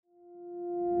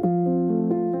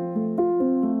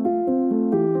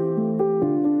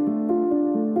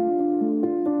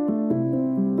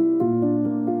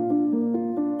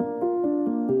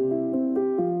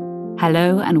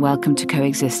Hello and welcome to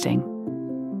Coexisting.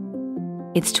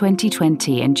 It's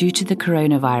 2020 and due to the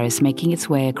coronavirus making its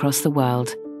way across the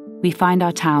world, we find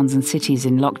our towns and cities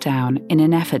in lockdown in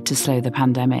an effort to slow the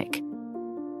pandemic.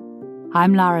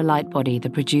 I'm Lara Lightbody,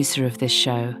 the producer of this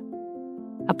show.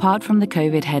 Apart from the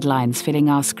COVID headlines filling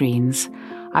our screens,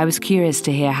 I was curious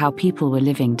to hear how people were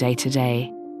living day to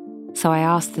day. So I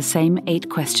asked the same 8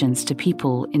 questions to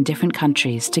people in different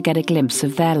countries to get a glimpse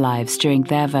of their lives during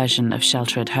their version of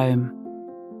shelter at home.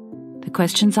 The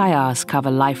questions I asked cover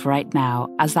life right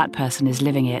now as that person is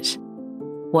living it.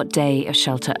 What day of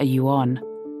shelter are you on?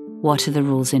 What are the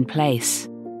rules in place?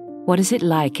 What is it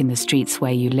like in the streets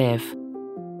where you live?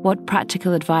 What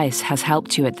practical advice has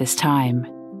helped you at this time?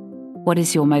 What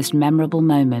is your most memorable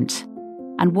moment?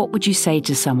 And what would you say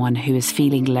to someone who is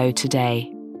feeling low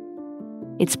today?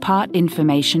 It's part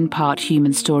information, part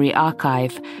human story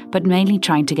archive, but mainly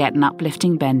trying to get an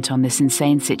uplifting bent on this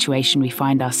insane situation we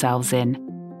find ourselves in,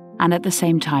 and at the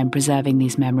same time preserving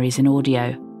these memories in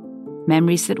audio,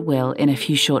 memories that will, in a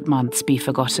few short months, be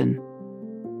forgotten.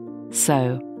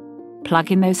 So,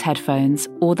 plug in those headphones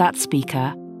or that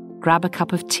speaker, grab a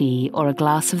cup of tea or a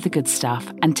glass of the good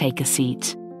stuff and take a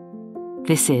seat.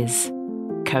 This is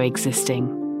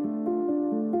Coexisting.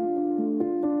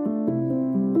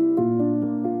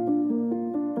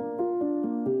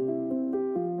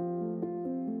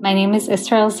 My name is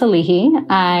Israel Salihi.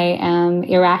 I am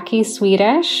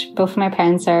Iraqi-Swedish. Both of my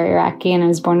parents are Iraqi and I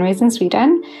was born and raised in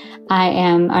Sweden. I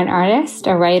am an artist,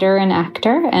 a writer, and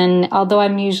actor. And although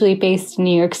I'm usually based in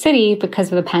New York City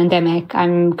because of the pandemic,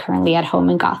 I'm currently at home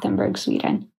in Gothenburg,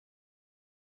 Sweden.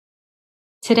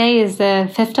 Today is the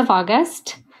 5th of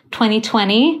August,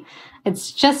 2020.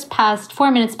 It's just past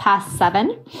 4 minutes past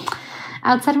 7.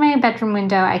 Outside of my bedroom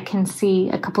window, I can see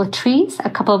a couple of trees, a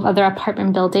couple of other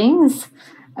apartment buildings,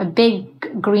 a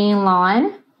big green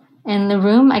lawn. In the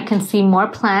room, I can see more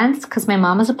plants because my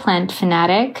mom is a plant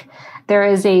fanatic. There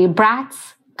is a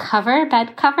Bratz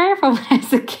bed cover from when I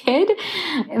was a kid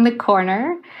in the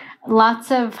corner.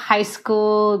 Lots of high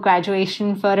school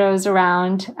graduation photos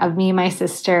around of me and my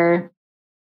sister.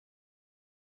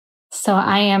 So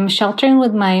I am sheltering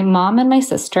with my mom and my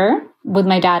sister, with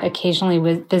my dad occasionally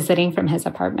visiting from his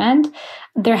apartment.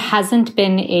 There hasn't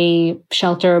been a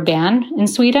shelter ban in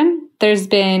Sweden. There's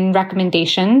been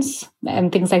recommendations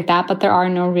and things like that, but there are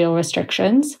no real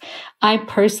restrictions. I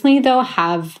personally, though,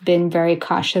 have been very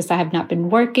cautious. I have not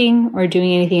been working or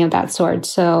doing anything of that sort.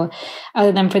 So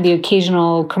other than for the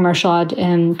occasional commercial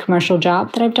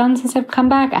job that I've done since I've come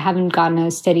back, I haven't gotten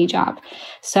a steady job.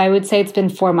 So I would say it's been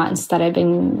 4 months that I've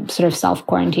been sort of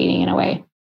self-quarantining in a way.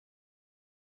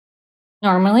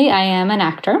 Normally, I am an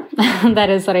actor. That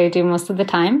is what I do most of the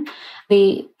time.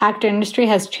 The actor industry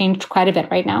has changed quite a bit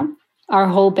right now. Our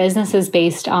whole business is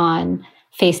based on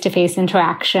face-to-face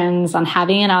interactions, on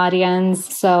having an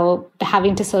audience. So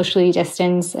having to socially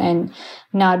distance and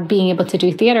not being able to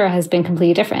do theater has been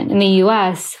completely different. In the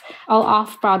US, all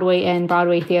off-Broadway and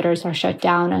Broadway theaters are shut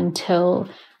down until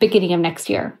beginning of next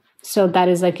year. So that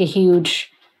is like a huge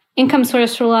income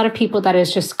source for a lot of people that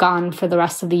is just gone for the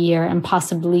rest of the year and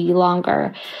possibly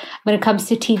longer. When it comes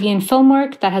to TV and film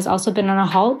work, that has also been on a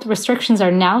halt. Restrictions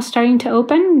are now starting to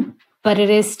open, but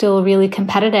it is still really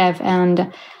competitive.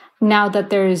 And now that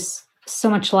there's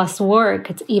so much less work,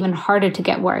 it's even harder to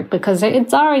get work because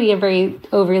it's already a very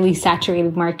overly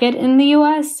saturated market in the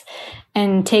US.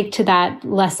 And take to that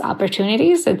less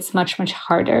opportunities, it's much, much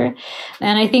harder.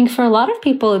 And I think for a lot of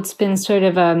people, it's been sort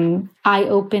of an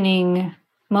eye-opening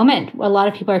moment. A lot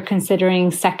of people are considering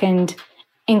second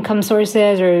income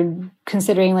sources or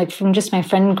considering, like from just my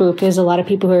friend group, there's a lot of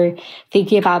people who are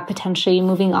thinking about potentially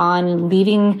moving on and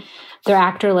leaving their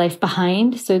actor life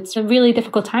behind. So it's a really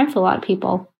difficult time for a lot of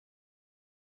people.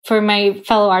 For my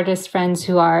fellow artist friends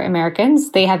who are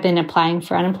Americans, they have been applying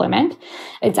for unemployment.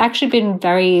 It's actually been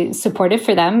very supportive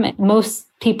for them. Most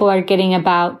people are getting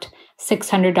about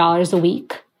 $600 a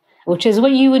week, which is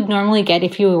what you would normally get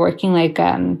if you were working like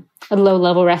a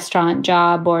low-level restaurant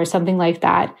job or something like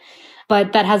that.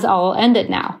 But that has all ended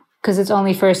now because it's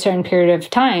only for a certain period of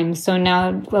time. So now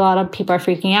a lot of people are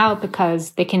freaking out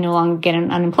because they can no longer get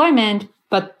an unemployment,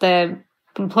 but the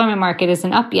employment market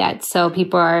isn't up yet. So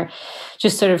people are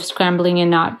just sort of scrambling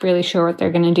and not really sure what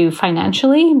they're going to do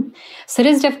financially. So it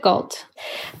is difficult.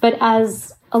 But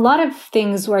as a lot of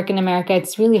things work in America,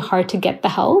 it's really hard to get the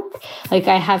help. Like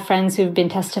I have friends who've been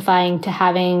testifying to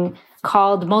having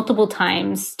called multiple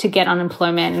times to get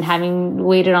unemployment and having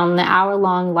waited on the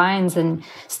hour-long lines and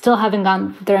still haven't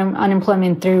gotten their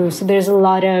unemployment through. So there's a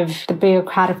lot of the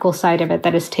bureaucratical side of it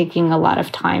that is taking a lot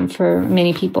of time for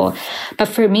many people. But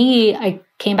for me, I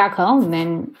came back home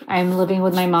and I'm living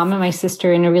with my mom and my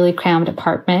sister in a really cramped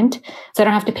apartment. So I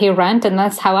don't have to pay rent. And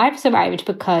that's how I've survived,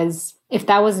 because if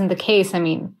that wasn't the case, I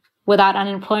mean, without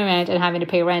unemployment and having to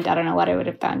pay rent, I don't know what I would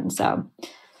have done. So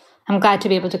I'm glad to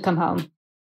be able to come home.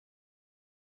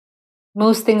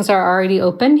 Most things are already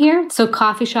open here. So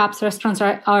coffee shops, restaurants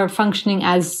are functioning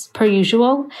as per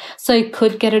usual. So I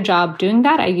could get a job doing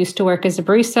that. I used to work as a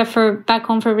barista back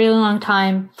home for a really long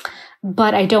time,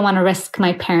 but I don't want to risk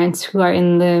my parents who are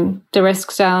in the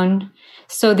risk zone.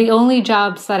 So the only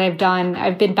jobs that I've done,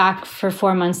 I've been back for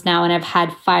 4 months now and I've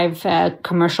had 5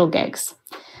 commercial gigs.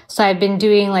 So I've been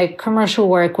doing like commercial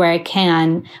work where I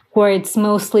can, where it's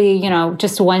mostly,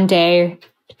 just one day,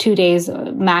 2 days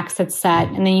max that's set.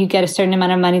 And then you get a certain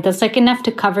amount of money that's like enough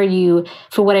to cover you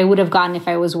for what I would have gotten if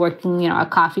I was working, a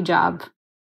coffee job.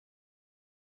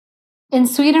 In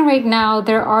Sweden right now,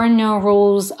 there are no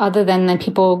rules other than that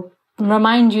people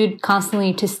remind you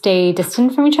constantly to stay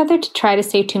distant from each other, to try to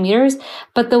stay 2 meters.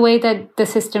 But the way that the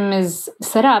system is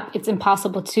set up, it's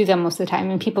impossible to do that most of the time.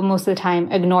 And people most of the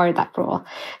time ignore that rule.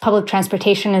 Public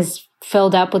transportation is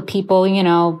filled up with people,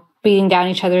 beating down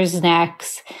each other's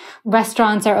necks.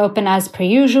 Restaurants are open as per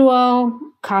usual.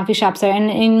 Coffee shops are,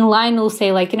 and in line will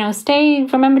say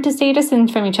remember to stay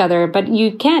distant from each other, but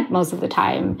you can't most of the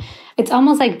time. It's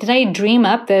almost like, did I dream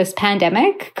up this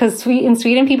pandemic? Because in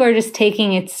Sweden, people are just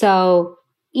taking it so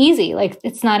easy. Like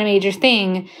it's not a major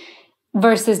thing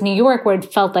versus New York, where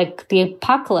it felt like the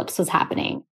apocalypse was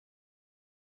happening.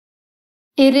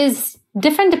 It is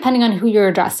different depending on who you're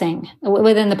addressing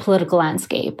within the political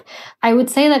landscape. I would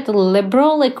say that the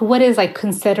liberal, what is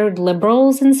considered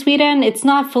liberals in Sweden, it's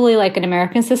not fully like an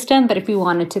American system, but if we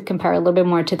wanted to compare a little bit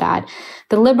more to that,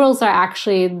 the liberals are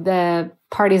actually, the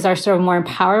parties are sort of more in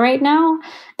power right now.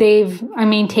 Are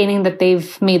maintaining that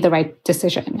they've made the right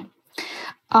decision.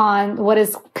 On what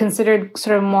is considered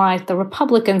sort of more like the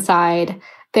Republican side,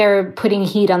 they're putting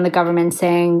heat on the government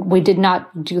saying, we did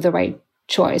not do the right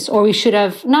choice, or we should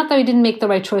have, not that we didn't make the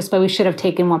right choice, but we should have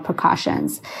taken more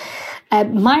precautions.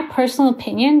 My personal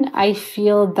opinion, I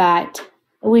feel that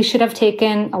we should have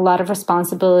taken a lot of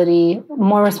responsibility,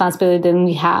 more responsibility than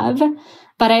we have.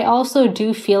 But I also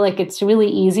do feel like it's really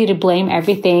easy to blame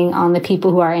everything on the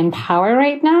people who are in power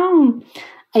right now.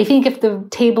 I think if the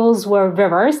tables were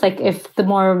reversed, if the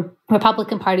more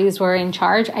Republican parties were in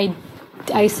charge,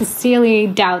 I sincerely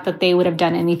doubt that they would have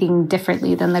done anything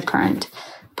differently than the current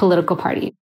political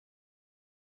party.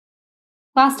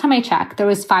 Last time I checked, there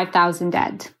was 5,000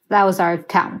 dead. That was our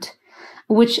count,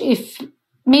 which if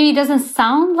maybe doesn't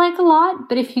sound like a lot,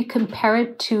 but if you compare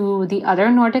it to the other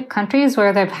Nordic countries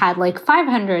where they've had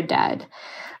 500 dead,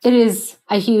 it is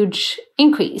a huge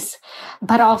increase.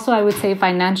 But also I would say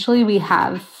financially, we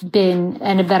have been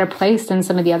in a better place than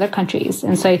some of the other countries.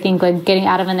 And so I think getting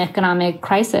out of an economic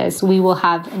crisis, we will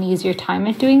have an easier time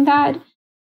at doing that.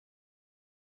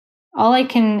 All I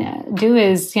can do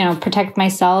is, protect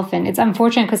myself. And it's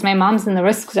unfortunate because my mom's in the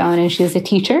risk zone and she's a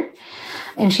teacher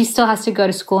and she still has to go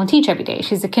to school and teach every day.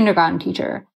 She's a kindergarten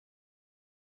teacher.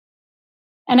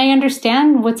 And I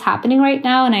understand what's happening right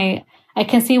now. And I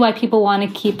can see why people want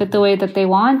to keep it the way that they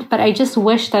want. But I just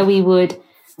wish that we would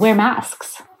wear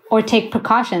masks or take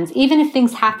precautions. Even if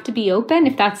things have to be open,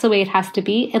 if that's the way it has to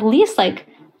be, at least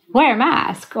wear a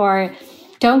mask or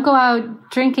don't go out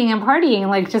drinking and partying.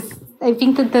 I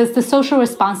think that the social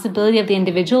responsibility of the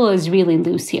individual is really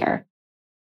loose here.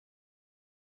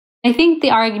 I think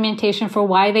the argumentation for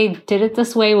why they did it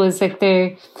this way was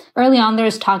early on there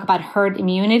was talk about herd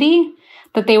immunity,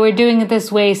 that they were doing it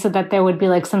this way so that there would be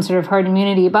some sort of herd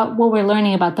immunity. But what we're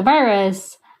learning about the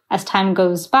virus as time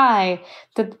goes by,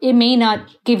 that it may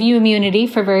not give you immunity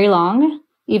for very long,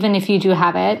 even if you do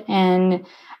have it. And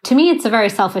to me, it's a very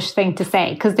selfish thing to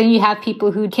say, because then you have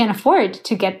people who can't afford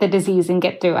to get the disease and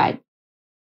get through it.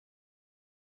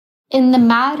 In the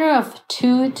matter of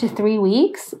 2 to 3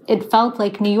 weeks, it felt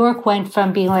like New York went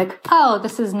from being oh,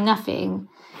 this is nothing,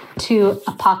 to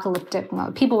apocalyptic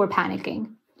mode. People were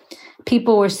panicking.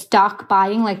 People were stock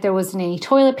buying there wasn't any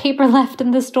toilet paper left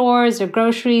in the stores or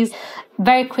groceries.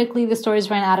 Very quickly, the stores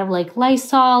ran out of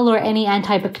Lysol or any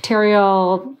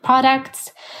antibacterial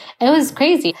products. It was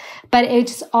crazy, but it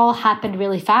just all happened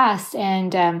really fast.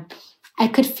 And I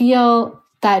could feel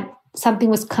that something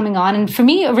was coming on. And for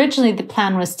me, originally, the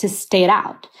plan was to stay it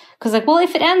out. Because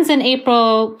if it ends in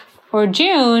April or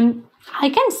June, I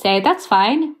can stay, that's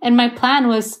fine. And my plan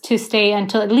was to stay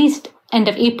until at least end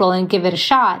of April and give it a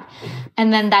shot.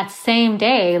 And then that same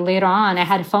day, later on, I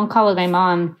had a phone call with my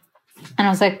mom. And I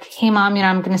was like, hey, Mom,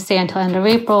 I'm going to stay until end of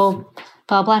April,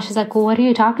 blah, blah. She's like, well, what are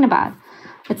you talking about?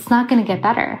 It's not going to get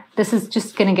better. This is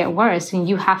just going to get worse. And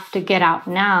you have to get out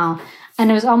now. And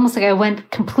it was almost like I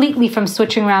went completely from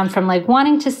switching around from like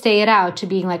wanting to stay it out to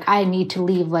being like, I need to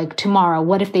leave like tomorrow.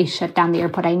 What if they shut down the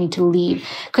airport? I need to leave,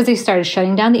 because they started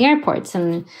shutting down the airports.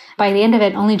 And by the end of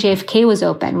it, only JFK was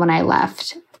open when I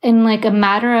left. In like a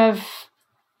matter of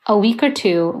a week or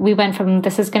two, we went from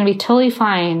this is going to be totally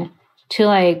fine to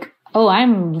like, oh,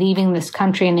 I'm leaving this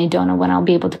country and I don't know when I'll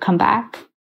be able to come back.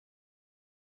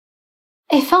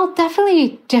 It felt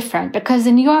definitely different because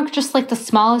in New York, just like the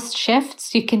smallest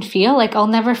shifts you can feel. Like I'll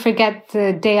never forget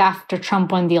the day after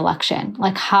Trump won the election,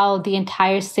 like how the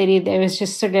entire city, there was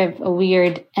just sort of a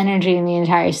weird energy in the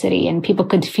entire city and people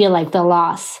could feel like the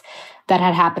loss that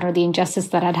had happened or the injustice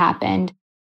that had happened.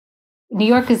 New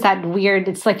York is that weird,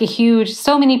 it's like a huge,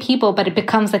 so many people, but it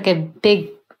becomes like a big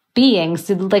being.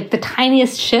 So like the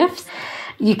tiniest shifts,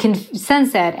 you can sense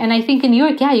it. And I think in New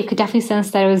York, yeah, you could definitely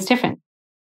sense that it was different.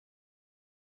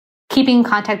 Keeping in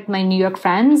contact with my New York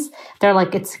friends, they're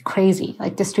like, it's crazy.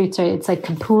 Like the streets are, it's like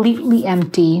completely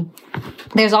empty.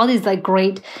 There's all these like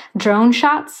great drone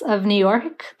shots of New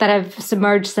York that have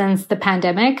submerged since the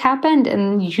pandemic happened.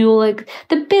 And you like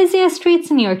the busiest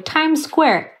streets in New York, Times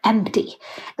Square, empty.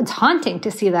 It's haunting to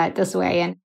see that this way.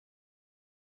 And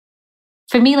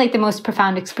for me, like the most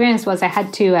profound experience was I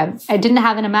had to, I didn't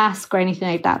have a mask or anything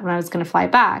like that when I was going to fly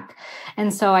back.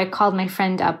 And so I called my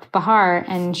friend up, Bahar,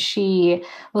 and she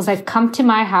was like, come to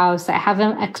my house. I have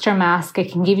an extra mask. I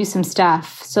can give you some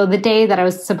stuff. So the day that I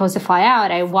was supposed to fly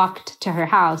out, I walked to her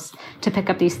house to pick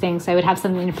up these things. So I would have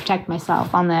something to protect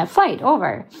myself on the flight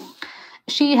over.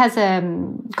 She has a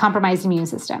compromised immune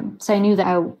system. So I knew that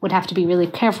I would have to be really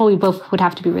careful. We both would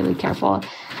have to be really careful.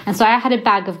 And so I had a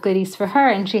bag of goodies for her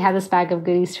and she had this bag of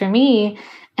goodies for me.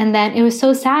 And then it was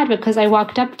so sad because I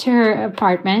walked up to her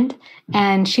apartment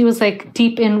and she was like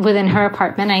deep within her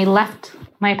apartment. I left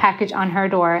my package on her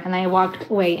door and I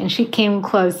walked away and she came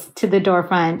close to the door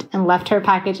front and left her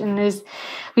package. And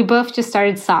we both just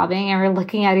started sobbing and we're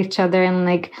looking at each other and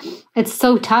like, it's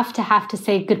so tough to have to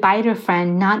say goodbye to a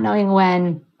friend, not knowing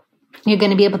when you're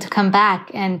going to be able to come back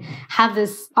and have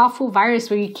this awful virus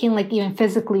where you can't like even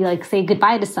physically like say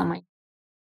goodbye to someone.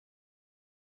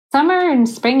 Summer and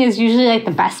spring is usually like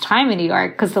the best time in New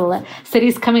York because the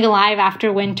city's coming alive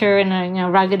after winter and a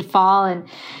rugged fall. And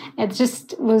it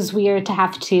just was weird to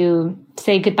have to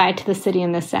say goodbye to the city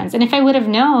in this sense. And if I would have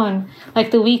known,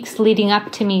 like the weeks leading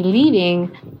up to me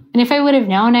leaving, and if I would have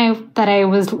known that I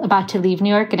was about to leave New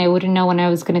York and I wouldn't know when I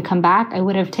was going to come back, I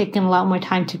would have taken a lot more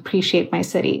time to appreciate my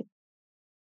city.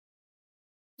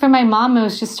 For my mom, it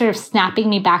was just sort of snapping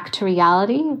me back to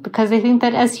reality because I think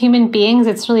that as human beings,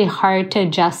 it's really hard to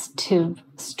adjust to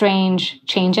strange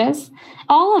changes.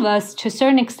 All of us, to a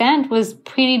certain extent, was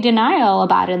pretty denial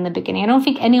about it in the beginning. I don't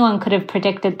think anyone could have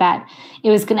predicted that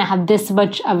it was going to have this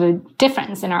much of a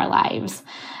difference in our lives.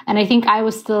 And I think I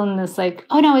was still in this like,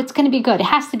 oh no, it's going to be good. It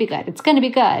has to be good. It's going to be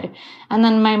good. And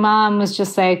then my mom was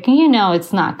just like,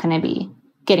 it's not going to be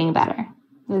getting better.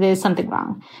 There's something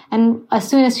wrong. And as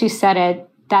soon as she said it,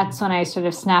 that's when I sort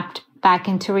of snapped back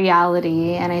into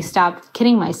reality and I stopped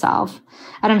kidding myself.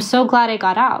 And I'm so glad I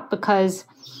got out because,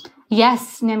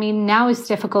 yes, now it's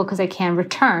difficult because I can't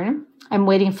return. I'm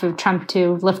waiting for Trump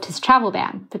to lift his travel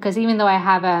ban because even though I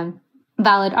have a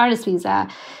valid artist visa,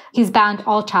 he's banned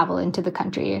all travel into the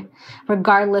country,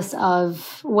 regardless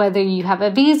of whether you have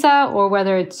a visa or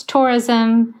whether it's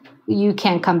tourism. You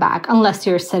can't come back unless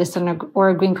you're a citizen or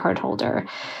a green card holder.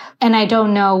 And I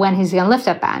don't know when he's going to lift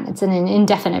that ban. It's an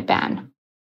indefinite ban.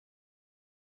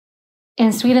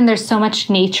 In Sweden, there's so much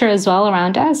nature as well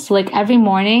around us. Like every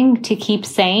morning to keep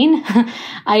sane,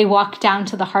 I walk down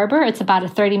to the harbor. It's about a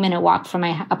 30-minute walk from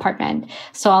my apartment.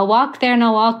 So I'll walk there and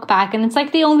I'll walk back. And it's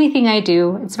like the only thing I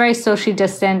do. It's very socially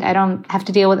distant. I don't have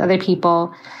to deal with other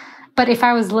people. But if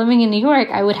I was living in New York,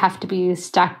 I would have to be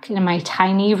stuck in my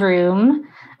tiny room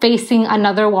facing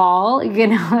another wall,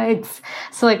 it's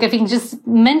so like if you can just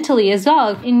mentally as well,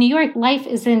 in New York, life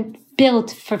isn't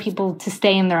built for people to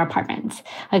stay in their apartments.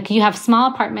 Like you have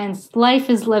small apartments,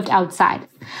 life is lived outside.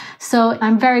 So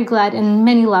I'm very glad in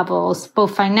many levels,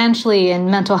 both financially and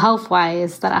mental health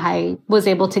wise, that I was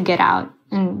able to get out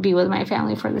and be with my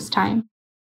family for this time.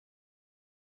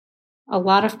 A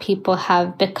lot of people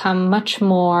have become much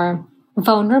more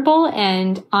vulnerable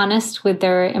and honest with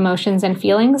their emotions and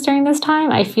feelings during this time.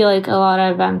 I feel like a lot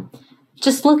of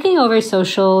just looking over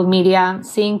social media,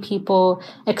 seeing people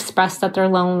express that they're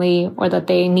lonely or that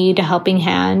they need a helping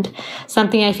hand,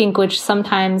 something I think which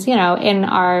sometimes, in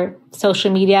our social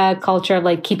media culture,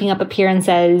 like keeping up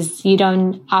appearances, you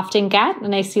don't often get.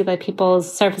 And I see that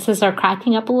people's surfaces are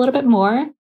cracking up a little bit more.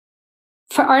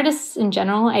 For artists in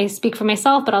general, I speak for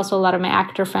myself, but also a lot of my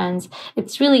actor friends,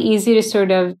 it's really easy to sort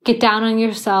of get down on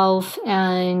yourself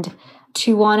and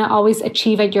to want to always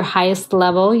achieve at your highest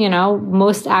level. You know,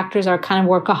 most actors are kind of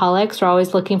workaholics. We're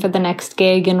always looking for the next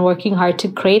gig and working hard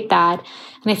to create that.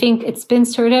 And I think it's been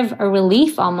sort of a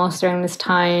relief almost during this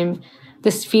time,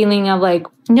 this feeling of like,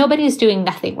 nobody's doing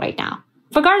nothing right now.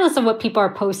 Regardless of what people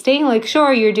are posting, like,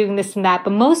 sure, you're doing this and that,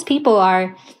 but most people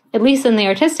are, at least in the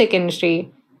artistic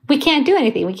industry, we can't do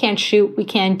anything. We can't shoot. We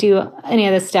can't do any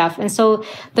of this stuff. And so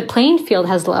the playing field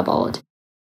has leveled.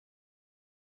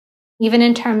 Even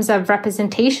in terms of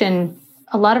representation,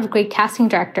 a lot of great casting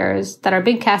directors that are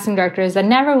big casting directors that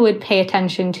never would pay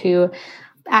attention to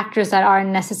actors that aren't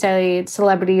necessarily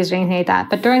celebrities or anything like that.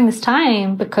 But during this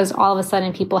time, because all of a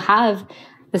sudden people have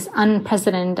this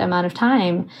unprecedented amount of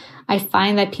time, I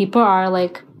find that people are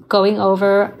like going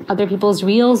over other people's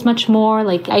reels much more.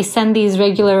 Like I send these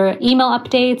regular email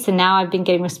updates and now I've been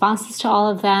getting responses to all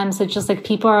of them. So it's just like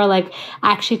people are like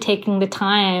actually taking the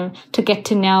time to get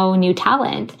to know new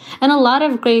talent. And a lot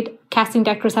of great casting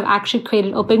directors have actually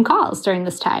created open calls during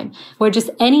this time where just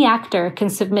any actor can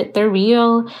submit their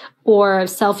reel or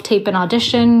self-tape an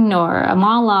audition or a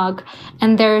monologue,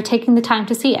 and they're taking the time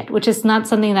to see it, which is not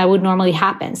something that would normally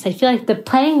happen. So I feel like the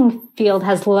playing field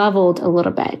has leveled a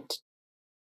little bit.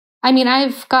 I mean,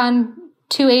 I've gone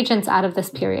 2 agents out of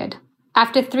this period.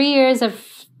 After 3 years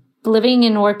of living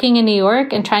and working in New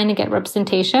York and trying to get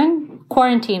representation,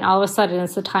 quarantine, all of a sudden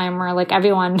it's the time where like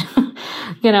everyone,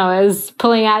 is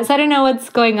pulling out. So I don't know what's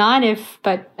going on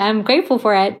but I'm grateful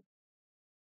for it.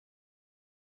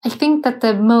 I think that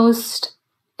the most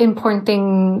important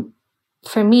thing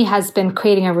for me has been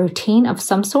creating a routine of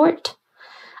some sort.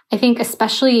 I think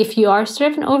especially if you are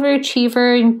sort of an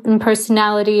overachiever in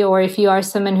personality, or if you are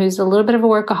someone who's a little bit of a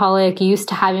workaholic, used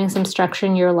to having some structure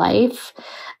in your life,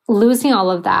 losing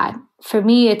all of that, for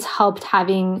me, it's helped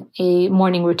having a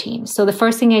morning routine. So the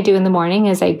first thing I do in the morning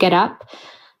is I get up,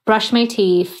 brush my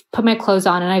teeth, put my clothes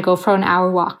on, and I go for an hour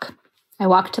walk. I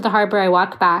walk to the harbor, I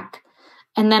walk back,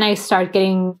 and then I start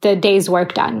getting the day's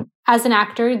work done. As an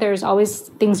actor, there's always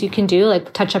things you can do,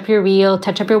 like touch up your reel,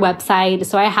 touch up your website.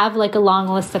 So I have like a long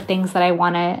list of things that I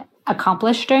want to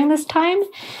accomplish during this time.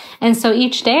 And so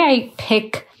each day I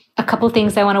pick a couple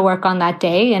things I want to work on that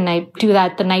day, and I do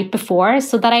that the night before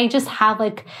so that I just have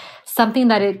like something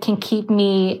that it can keep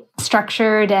me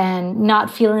structured and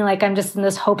not feeling like I'm just in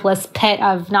this hopeless pit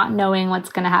of not knowing what's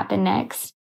going to happen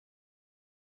next.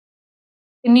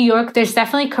 In New York, there's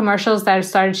definitely commercials that have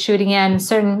started shooting in,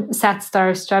 certain sets that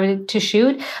are starting to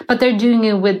shoot, but they're doing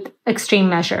it with extreme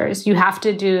measures. You have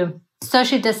to do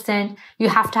social distant. You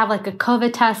have to have like a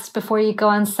COVID test before you go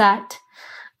on set.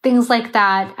 Things like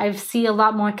that. I see a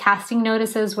lot more casting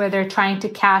notices where they're trying to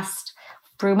cast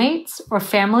roommates or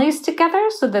families together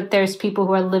so that there's people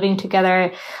who are living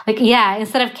together. Like, yeah,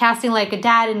 instead of casting like a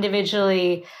dad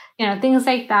individually, things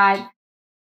like that.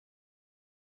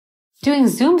 Doing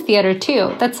Zoom theater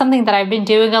too. That's something that I've been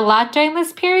doing a lot during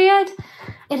this period.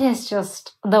 It is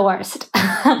just the worst.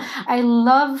 I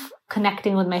love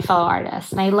connecting with my fellow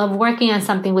artists and I love working on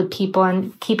something with people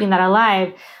and keeping that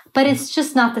alive, but it's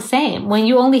just not the same when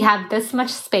you only have this much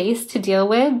space to deal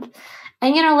with.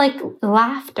 And, like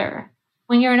laughter.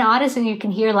 When you're an audition, you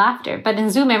can hear laughter, but in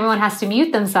Zoom, everyone has to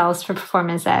mute themselves for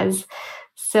performances.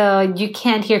 So you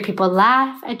can't hear people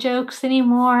laugh at jokes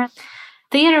anymore.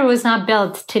 Theater was not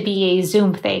built to be a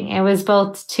Zoom thing. It was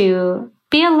built to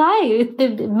be alive.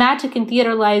 The magic in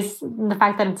theater lies in the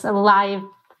fact that it's a live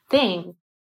thing.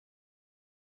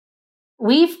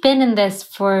 We've been in this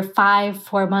for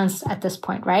 4 months at this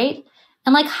point, right?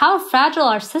 And like how fragile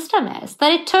our system is,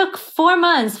 that it took 4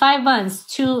 months, 5 months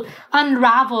to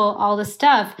unravel all the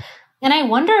stuff. And I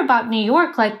wonder about New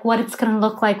York, like what it's going to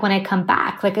look like when I come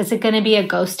back. Like, is it going to be a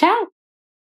ghost town?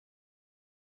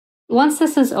 Once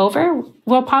this is over,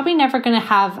 we're probably never going to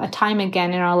have a time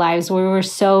again in our lives where we're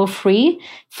so free.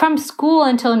 From school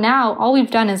until now, all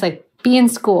we've done is like be in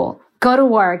school, go to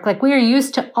work. Like we are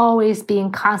used to always being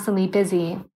constantly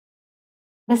busy.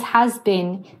 This has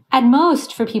been at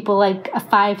most for people like a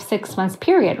 5-6 months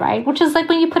period, right? Which is like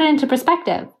when you put it into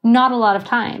perspective, not a lot of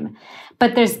time.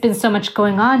 But there's been so much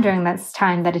going on during this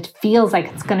time that it feels like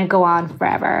it's going to go on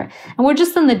forever. And we're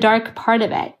just in the dark part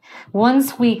of it.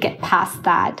 Once we get past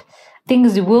that,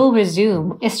 things will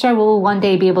resume. Ishtar will one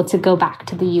day be able to go back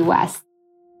to the US.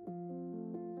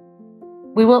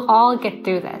 We will all get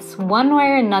through this. One way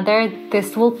or another,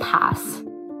 this will pass.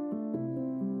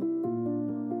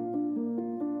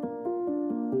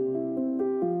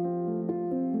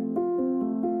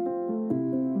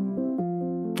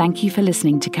 Thank you for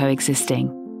listening to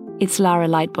Coexisting. It's Lara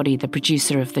Lightbody, the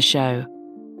producer of the show.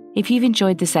 If you've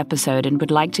enjoyed this episode and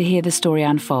would like to hear the story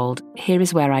unfold, here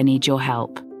is where I need your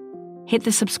help. hit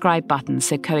the subscribe button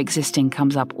so Coexisting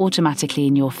comes up automatically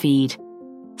in your feed.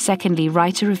 Secondly,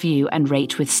 write a review and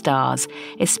rate with stars,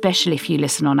 especially if you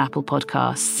listen on Apple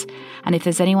Podcasts. And if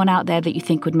there's anyone out there that you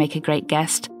think would make a great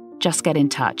guest, just get in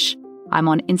touch. I'm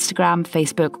on Instagram,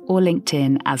 Facebook, or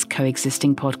LinkedIn as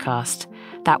Coexisting Podcast.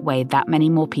 That way, that many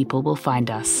more people will find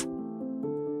us.